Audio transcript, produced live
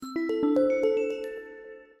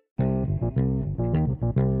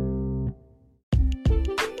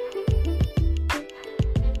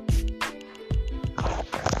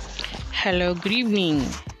Hello, good evening,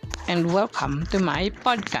 and welcome to my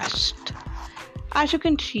podcast. As you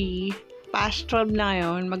can see, past 12 na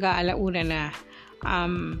yun, mag-aalauna na.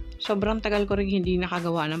 Sobrang tagal ko rin hindi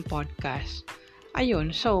nakagawa ng podcast.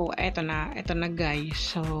 Ayun, so, eto na guys.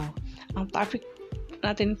 So, ang topic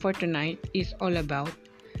natin for tonight is all about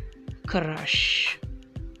crush.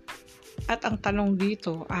 At ang tanong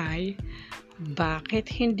dito ay,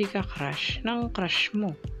 bakit hindi ka crush ng crush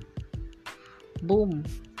mo? Boom!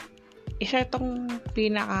 Isa itong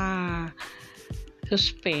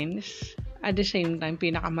pinaka-suspense at the same time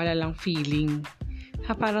pinaka-malalang feeling.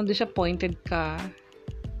 Parang disappointed ka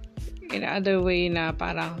in other way na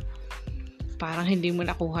parang hindi mo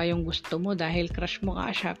nakuha yung gusto mo dahil crush mo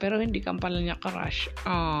nga siya pero hindi ka pala niya crush.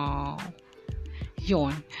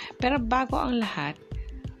 Yun. Pero bago ang lahat,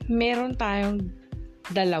 meron tayong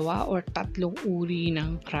 2 or 3 uri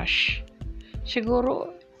ng crush.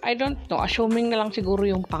 Siguro I don't know, assuming na lang siguro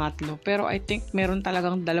yung pangatlo. Pero I think meron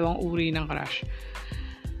talagang 2 uri ng crush.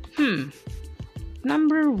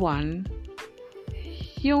 Number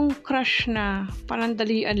 1, yung crush na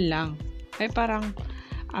panandalian lang. Ay parang,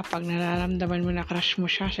 pag nararamdaman mo na crush mo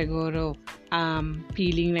siya, siguro,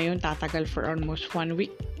 feeling na yun tatagal for almost 1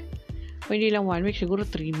 week. O hindi lang 1 week, siguro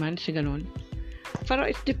 3 months, ganun. Pero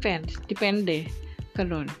it depends. Depende.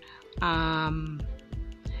 Ganun.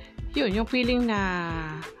 Yun, yung feeling na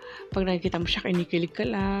pag nakikita mo siya, kinikilig ka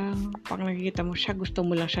lang. Pag nakikita mo siya, gusto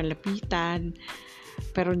mo lang siyang lapitan.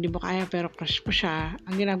 Pero hindi mo kaya, pero crush mo siya.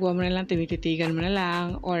 Ang ginagawa mo na lang, tinititigan mo na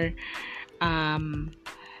lang. Or,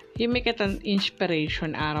 you make it an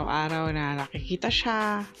inspiration araw-araw na nakikita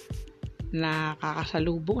siya,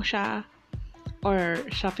 nakakasalubong siya. Or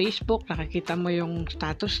sa Facebook, nakikita mo yung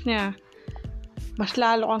status niya. Mas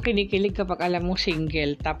lalo kang kinikilig kapag alam mong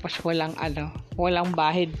single. Tapos walang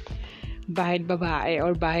bahid babae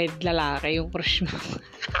or bahid lalaki yung crush mo.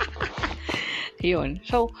 Yun.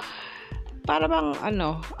 So, para bang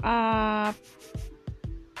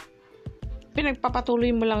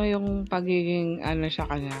pinagpapatuloy mo lang yung pagiging sa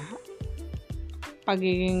kanya.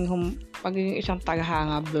 Pagiging isang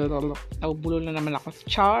tagahanga. Bulo na naman ako.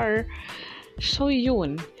 Char. So,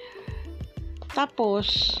 yun.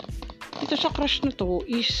 Tapos, ito sa crush na to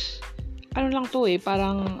is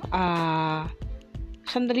parang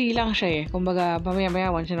sandali lang siya kumbaga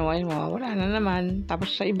pamaya-maya once in a while mawawala na naman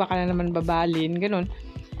tapos sa iba ka na naman babalin ganun.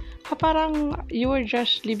 Parang you are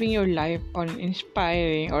just living your life on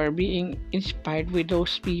inspiring or being inspired with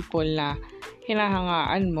those people na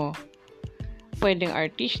hinahangaan mo. Pwedeng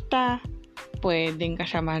artista, pwedeng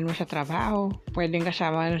kasamahan mo sa trabaho, pwedeng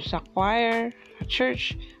kasamahan mo sa choir, sa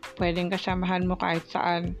church, pwedeng kasamahan mo kahit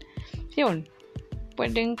saan. Yun,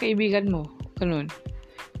 pwedeng kaibigan mo, ganun.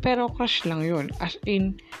 Pero crush lang yun. As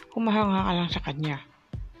in, humahanga ka lang sa kanya.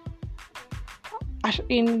 As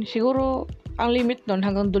in, siguro, ang limit nun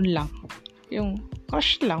hanggang dun lang. Yung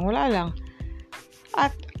crush lang, wala lang.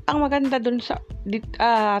 At, ang maganda dun sa,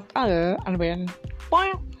 ano ba yan?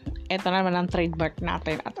 Ito naman ang trademark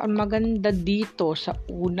natin. At ang maganda dito sa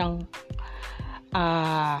unang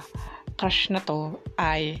crush na to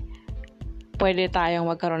ay pwede tayong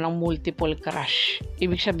magkaroon ng multiple crush.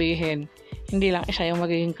 Ibig sabihin, hindi lang isa yung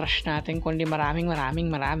magiging crush natin, kundi maraming.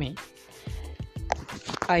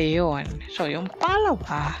 Ayun. So, yung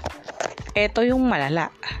pangalawa, ito yung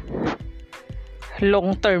malala.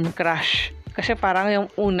 Long-term crush. Kasi parang yung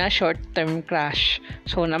una, short-term crush.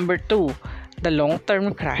 So, number 2, the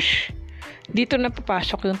long-term crush. Dito na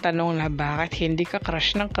papasok yung tanong na bakit hindi ka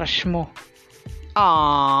crush ng crush mo?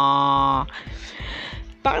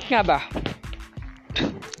 Bakit nga ba?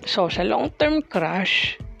 So, sa long-term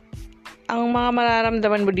crush, ang mga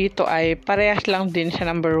mararamdaman mo dito ay parehas lang din sa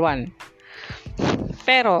number 1.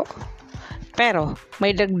 Pero,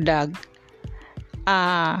 may dagdag,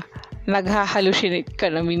 naghahalusinate ka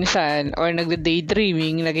na minsan or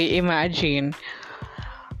nagda-daydreaming, nag-i-imagine.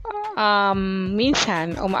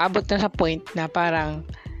 Minsan, umaabot na sa point na parang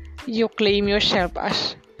you claim yourself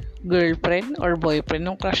as girlfriend or boyfriend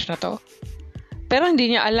ng crush na to. Pero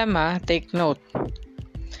hindi niya alam take note.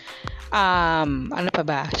 Ano pa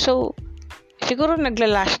ba? So, siguro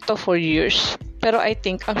naglalast to for years. Pero I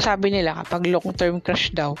think, ang sabi nila kapag long-term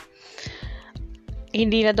crush daw,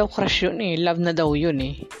 hindi na daw crush yun love na daw yun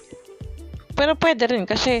Pero pwede rin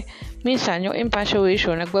kasi minsan yung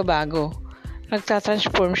infatuation nagbabago.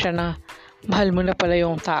 Nagtatransform siya na mahal mo na pala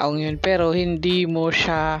yung taong yun pero hindi mo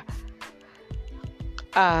siya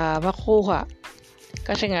makuha.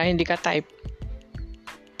 Kasi nga hindi ka type.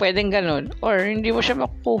 Pwedeng ganun. Or hindi mo siya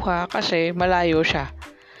makukuha kasi malayo siya.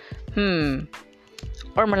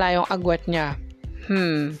 Or malayong agwat niya.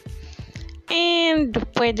 And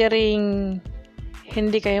pwede ring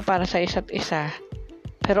hindi kayo para sa isa't isa,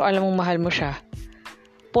 pero alam mong mahal mo siya.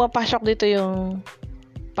 Pumapasok dito yung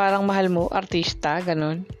parang mahal mo, artista,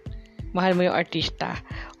 ganun. Mahal mo yung artista.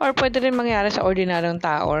 Or pwede rin mangyari sa ordinaryong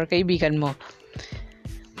tao or kaibigan mo.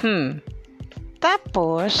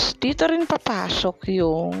 Tapos, dito rin papasok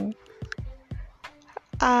yung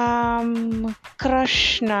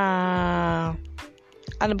crush na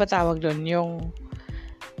ano ba tawag doon? Yung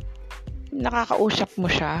nakakausap mo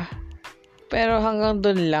siya pero hanggang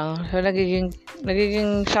doon lang. So,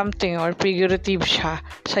 nagiging something or figurative siya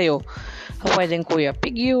sa'yo. So, pwedeng kuya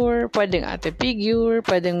figure, pwedeng ate figure,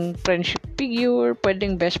 pwedeng friendship figure,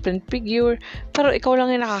 pwedeng best friend figure, pero ikaw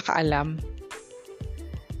lang yung nakakaalam.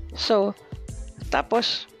 So,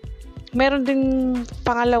 tapos, meron ding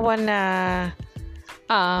pangalawa na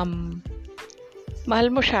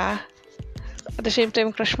mahal mo siya, at the same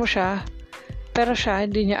time crush mo siya, pero siya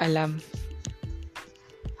hindi niya alam.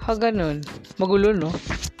 Ganun. Magulo, no?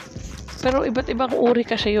 Pero iba't ibang uri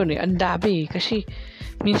kasi yun eh. Ang dami. Kasi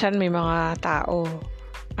minsan may mga tao,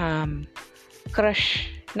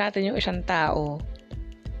 crush natin yung isang tao,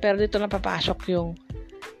 pero dito na papasok yung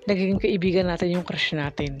nagiging kaibigan natin yung crush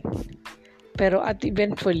natin. Pero at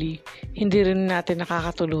eventually, hindi rin natin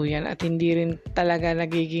nakakatuluyan at hindi rin talaga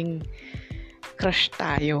nagiging crush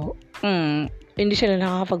tayo. Hindi sila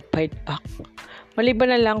nakakapag-fight back.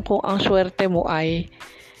 Maliban na lang kung ang swerte mo ay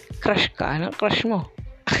crush ka ng crush mo.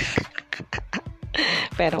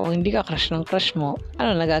 Pero kung hindi ka crush ng crush mo,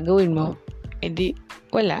 ano nagagawin mo? Di,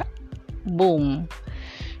 wala. Boom.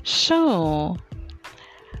 So,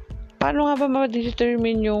 paano nga ba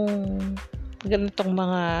ma-determine yung ganitong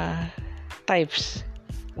mga types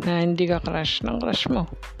na hindi ka crush ng crush mo?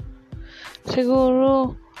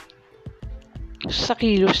 Siguro, sa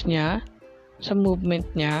kilos niya, sa movement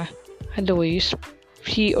niya, the way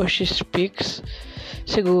he or she speaks,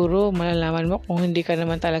 siguro malalaman mo kung hindi ka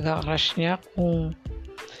naman talaga crush niya, kung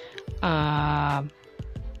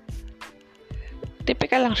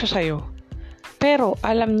typical lang siya sa'yo. Pero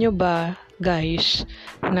alam nyo ba guys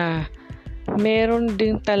na meron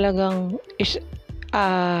din talagang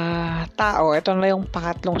tao, ito na yung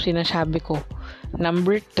pangatlong sinasabi ko,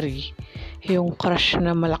 number 3, yung crush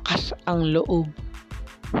na malakas ang loob.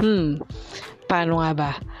 Paano nga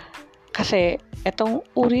ba? Kasi itong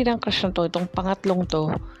uri ng crush na to, itong pangatlong to,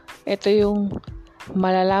 ito yung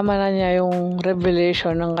malalaman na niya yung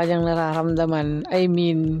revelation ng kanyang nararamdaman. I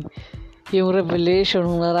mean, yung revelation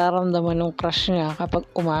ng nararamdaman ng crush niya kapag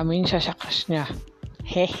umamin siya sa crush niya.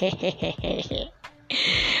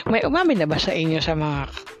 May umamin na ba sa inyo sa mga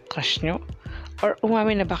crush nyo? Or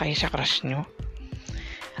umamin na ba kayo sa crush nyo?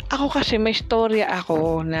 Ako kasi may storya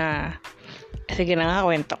ako na, sige na nga,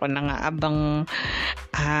 kwento ko na nga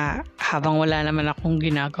habang wala naman akong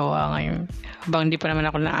ginagawa ngayon, habang hindi pa naman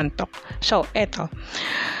ako naantok. So, eto,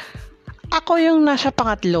 ako yung nasa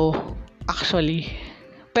pangatlo actually,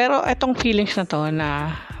 pero etong feelings na to,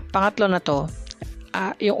 na pangatlo na to,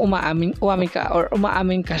 yung umamin ka or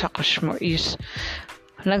umaamin ka sa crush mo is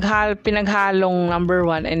pinaghalong number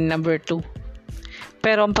 1 and number 2.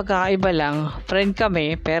 Pero ang pagkakaiba lang, friend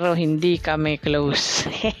kami pero hindi kami close.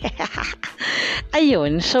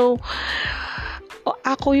 Ayun, so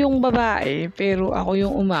ako yung babae pero ako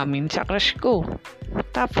yung umamin sa crush ko.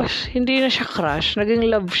 Tapos hindi na siya crush, naging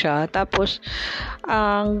love siya. Tapos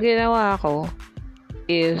ang ginawa ko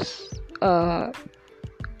is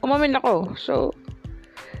umamin ako. So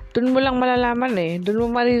dun mo lang malalaman dun mo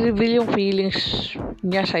marireveal yung feelings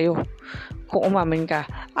niya sa'yo kung umamin ka.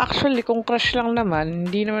 Actually, kung crush lang naman,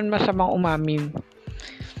 hindi naman masamang umamin.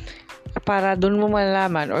 Para dun mo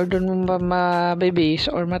malalaman or dun mo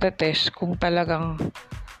mabibase or matetest kung talagang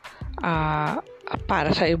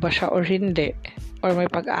para sa iba siya or hindi. Or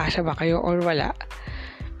may pag-asa ba kayo or wala.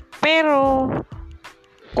 Pero,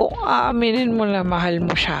 kung aaminin mo na mahal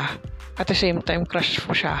mo siya, at the same time crush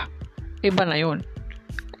mo siya, iba na yun.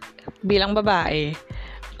 Bilang babae,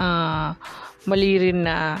 mali rin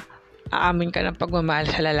na aamin ka ng pagmamahal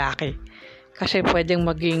sa lalaki. Kasi pwedeng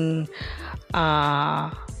maging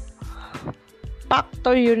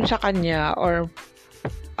factor yun sa kanya or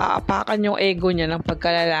aapakan yung ego niya ng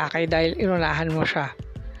pagkalalaki dahil inunahan mo siya.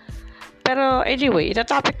 Pero anyway,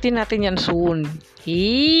 itatopic din natin yan soon.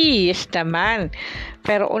 Yes naman.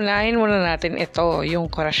 Pero unahin muna natin ito,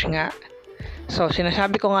 yung crush nga. So,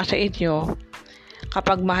 sinasabi ko nga sa inyo,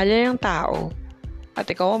 kapag mahal niya yung tao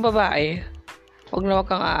at ikaw ang babae, wag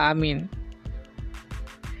kang aamin.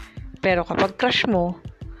 Pero kapag crush mo,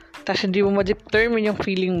 tas hindi mo ma-determine yung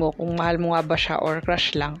feeling mo kung mahal mo nga ba siya or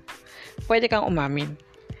crush lang, pwede kang umamin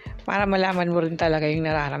para malaman mo rin talaga yung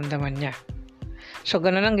nararamdaman niya. So,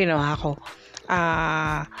 ganun ang ginawa ko.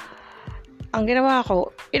 ang ginawa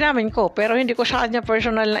ko, inamin ko, pero hindi ko sa kanya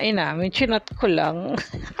personal na inamin, chinat ko lang.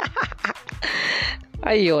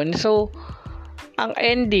 Ayun, so, ang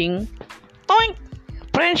ending, toink!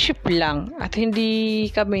 Friendship lang, at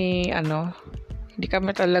hindi kami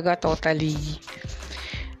talaga totally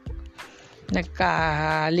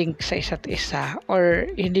nagka-link sa isa't isa, or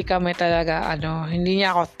hindi kami talaga hindi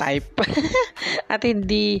niya ako type. at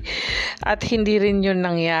hindi rin yun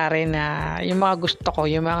nangyari na yung mga gusto ko,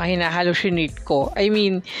 yung mga hinahalusinate ko, I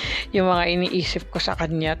mean yung mga iniisip ko sa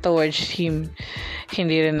kanya towards him,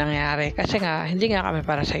 hindi rin nangyari kasi nga hindi nga kami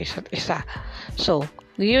para sa isa't isa. So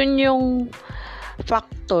yun yung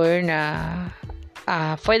factor na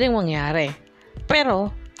pwedeng mangyari.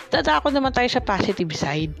 Pero dadako naman tayo sa positive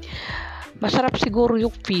side. Masarap siguro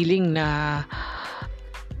yung feeling na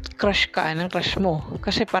crush ka ng crush mo.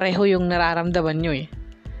 Kasi pareho yung nararamdaman nyo eh.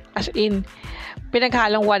 As in,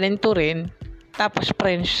 pinaghalang 1 and 2 rin. Tapos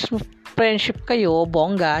friendship kayo,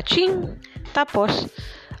 bongga, ching! Tapos,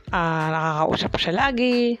 nakakausap siya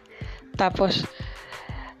lagi. Tapos,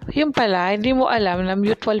 yun pala, hindi mo alam na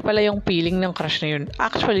mutual pala yung feeling ng crush na yun.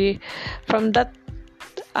 Actually, from that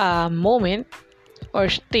moment or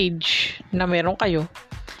stage na meron kayo,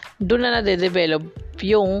 doon na nade-develop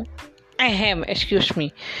yung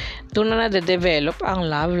doon na nade-develop ang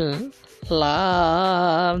love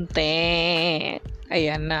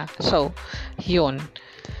ayan na. So, yun.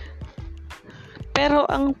 Pero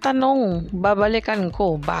ang tanong, babalikan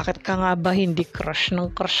ko, bakit ka nga ba hindi crush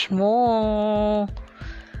ng crush mo?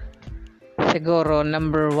 Siguro,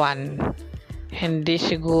 number 1, hindi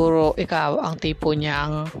siguro ikaw ang tipo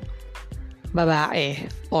niyang babae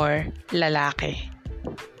or lalaki.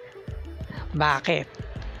 Bakit?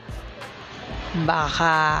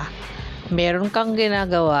 Baka meron kang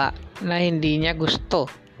ginagawa na hindi niya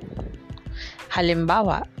gusto.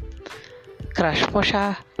 Halimbawa, crush mo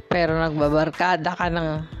siya pero nagbabarkada ka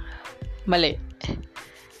ng mali.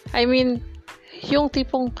 I mean, yung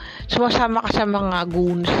tipong sumasama ka sa mga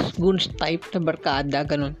goons type na barkada,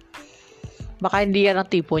 ganun. Baka hindi yan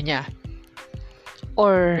ang tipo niya.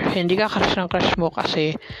 Or hindi ka crush ng crush mo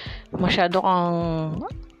kasi masyado kang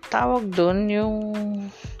tawag doon yung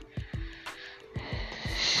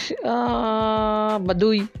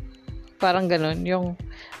baduy, parang ganun, yung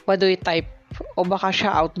baduy type, o baka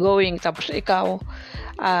siya outgoing tapos ikaw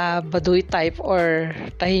baduy type or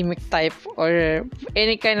tahimik type or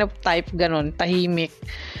any kind of type, ganun, tahimik,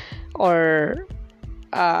 or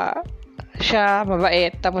siya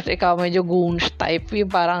mabait tapos ikaw medyo goons type,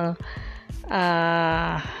 yung parang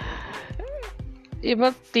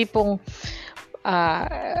iba tipong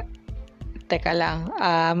teka lang,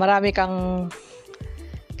 marami kang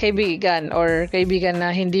kaibigan or kaibigan na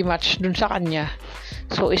hindi match dun sa kanya.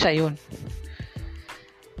 So, isa yun.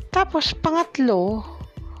 Tapos, pangatlo,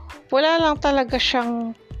 wala lang talaga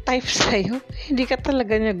siyang type sa'yo. Hindi ka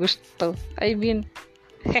talaga niya gusto. I mean,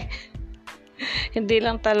 hindi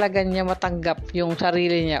lang talaga niya matanggap yung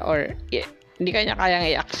sarili niya, or hindi kanya kayang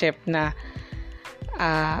i-accept na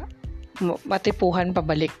matipuhan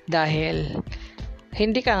pabalik dahil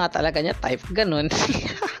hindi ka nga talaga niya type, ganun.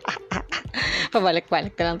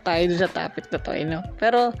 Pabalik-balik ka lang tayo sa topic na to,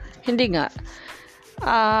 pero hindi nga.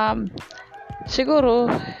 Siguro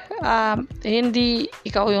hindi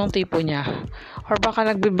ikaw yung tipo niya, or baka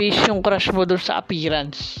nagbe-base yung crush mo dun sa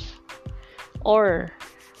appearance, or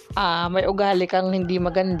may ugali kang hindi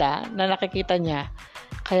maganda na nakikita niya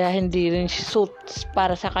kaya hindi rin suits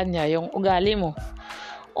para sa kanya yung ugali mo,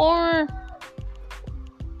 or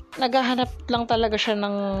naghahanap lang talaga siya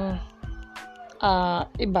ng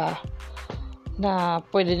iba na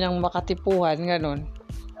pwede niyang makatipuhan, ganun.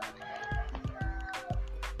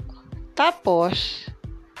 Tapos,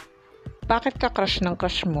 bakit ka crush ng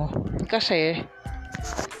crush mo? Kasi,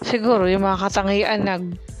 siguro yung mga katangian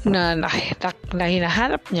na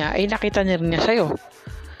hinahanap niya ay nakita niya rin niya sa'yo.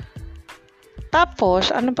 Tapos,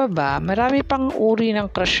 ano pa ba? Marami pang uri ng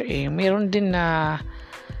crush eh. Meron din na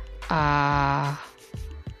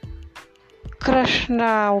crush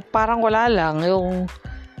na parang wala lang, yung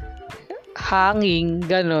hanging,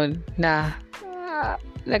 ganun, na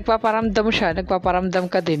nagpaparamdam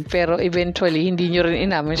ka din, pero eventually hindi nyo rin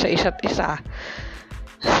inamin sa isa't isa.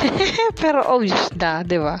 Pero obvious na,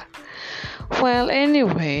 di ba? Well,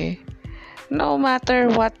 anyway, no matter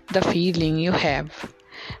what the feeling you have,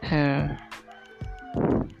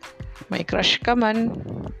 may crush ka man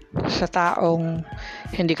sa taong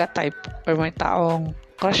hindi ka type, or may taong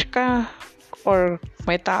crush ka, or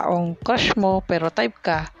may taong crush mo pero type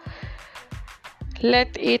ka,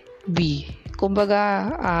 let it be. Kumbaga,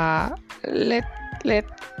 let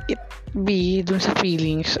it be dun sa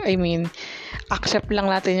feelings. I mean, accept lang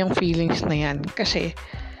natin yung feelings na yan. Kasi,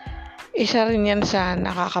 isa rin yan sa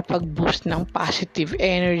nakakapag-boost ng positive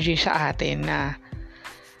energy sa atin na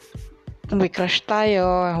may crush tayo,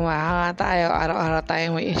 humahanga tayo, araw-araw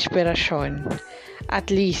tayo may inspirasyon. At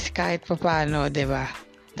least, kahit papaano, diba?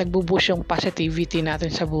 Nagbo-boost yung positivity natin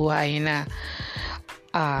sa buhay na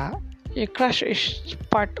yung crush is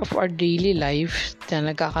part of our daily life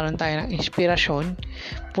na nagkakaroon tayo ng inspirasyon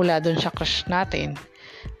mula dun sa crush natin.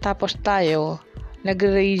 Tapos tayo,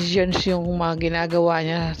 nag-raise yung mga ginagawa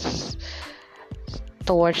niya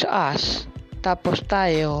towards us. Tapos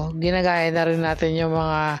tayo, ginagaya na rin natin yung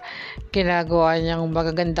mga ginagawa niyang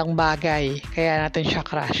magagandang bagay. Kaya natin siya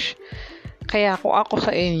crush. Kaya kung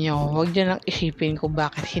ako sa inyo, huwag niyo nang isipin kung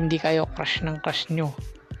bakit hindi kayo crush ng crush nyo.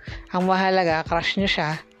 Ang mahalaga, crush nyo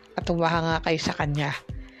siya at umahanga kayo sa kanya.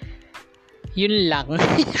 Yun lang.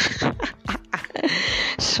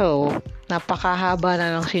 So, napakahaba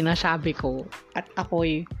na ng sinasabi ko at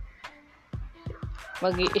ako'y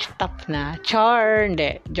mag-i-stop na. Char!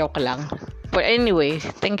 Hindi, joke lang. But anyway,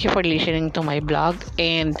 thank you for listening to my blog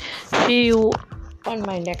and see you on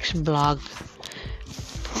my next blog.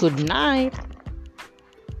 Good night!